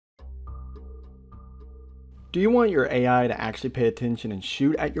Do you want your AI to actually pay attention and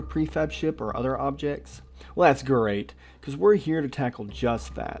shoot at your prefab ship or other objects? Well, that's great, because we're here to tackle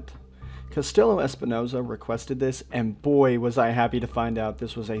just that. Costello Espinoza requested this, and boy was I happy to find out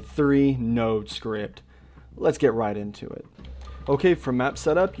this was a 3-node script. Let's get right into it. Okay, for map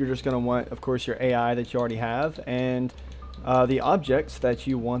setup, you're just going to want, of course, your AI that you already have, and the objects that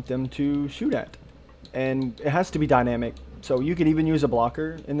you want them to shoot at. And it has to be dynamic, so you could even use a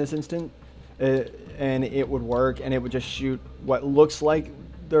blocker in this instant, and it would work, and it would just shoot what looks like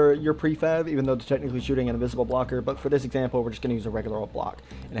your prefab, even though they're technically shooting an invisible blocker. But for this example, we're just going to use a regular old block,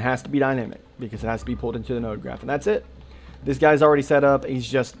 and it has to be dynamic because it has to be pulled into the node graph, and that's it. This guy's already set up. He's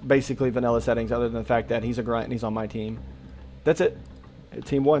just basically vanilla settings, other than the fact that he's a grunt and he's on my team. That's it.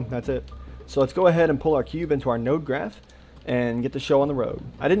 Team 1, that's it. So let's go ahead and pull our cube into our node graph and get the show on the road.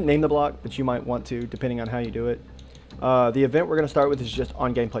 I didn't name the block, but you might want to, depending on how you do it. The event we're going to start with is just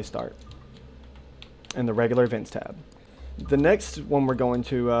on gameplay start in the regular events tab. The next one we're going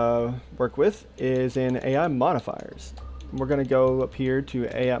to work with is in AI modifiers. We're going to go up here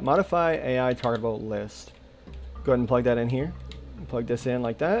to AI, modify AI targetable list. Go ahead and plug that in here. Plug this in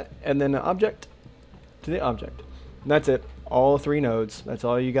like that, and then the object to the object. And that's it. All 3 nodes. That's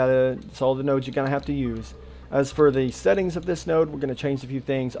all you gotta. That's all the nodes you're gonna have to use. As for the settings of this node, we're going to change a few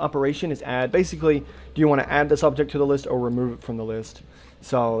things. Operation is add. Basically, do you want to add this object to the list or remove it from the list?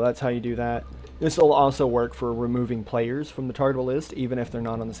 So that's how you do that. This will also work for removing players from the targetable list, even if they're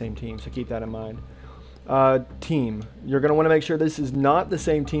not on the same team, so keep that in mind. Team. You're going to want to make sure this is not the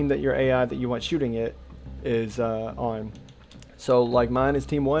same team that your AI that you want shooting it is on. So like mine is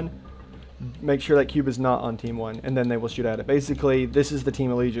team 1. Make sure that cube is not on team 1, and then they will shoot at it. Basically, this is the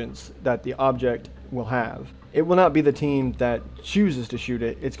team allegiance that the object will have. It will not be the team that chooses to shoot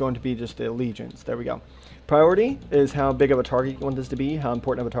it. It's going to be just the allegiance. There we go. Priority is how big of a target you want this to be, how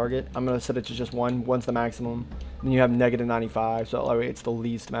important of a target. I'm going to set it to just 1. 1's the maximum. Then you have -95, so that way it's the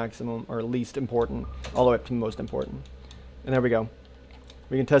least maximum, or least important, all the way up to the most important. And there we go.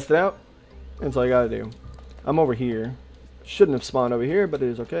 We can test it out. That's all you got to do. I'm over here. Shouldn't have spawned over here, but it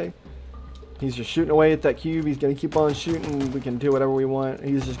is okay. He's just shooting away at that cube. He's going to keep on shooting. We can do whatever we want.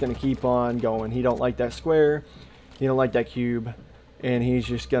 He's just going to keep on going. He don't like that square. He don't like that cube. And he's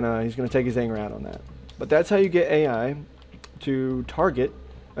just going to take his anger out on that. But that's how you get AI to target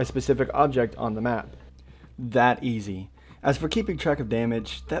a specific object on the map. That easy. As for keeping track of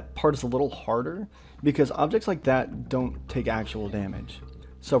damage, that part is a little harder because objects like that don't take actual damage.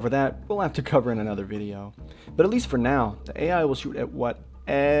 So for that, we'll have to cover in another video. But at least for now, the AI will shoot at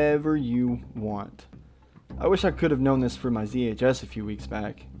whatever you want. I wish I could have known this for my ZHS a few weeks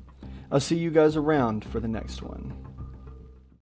back. I'll see you guys around for the next one.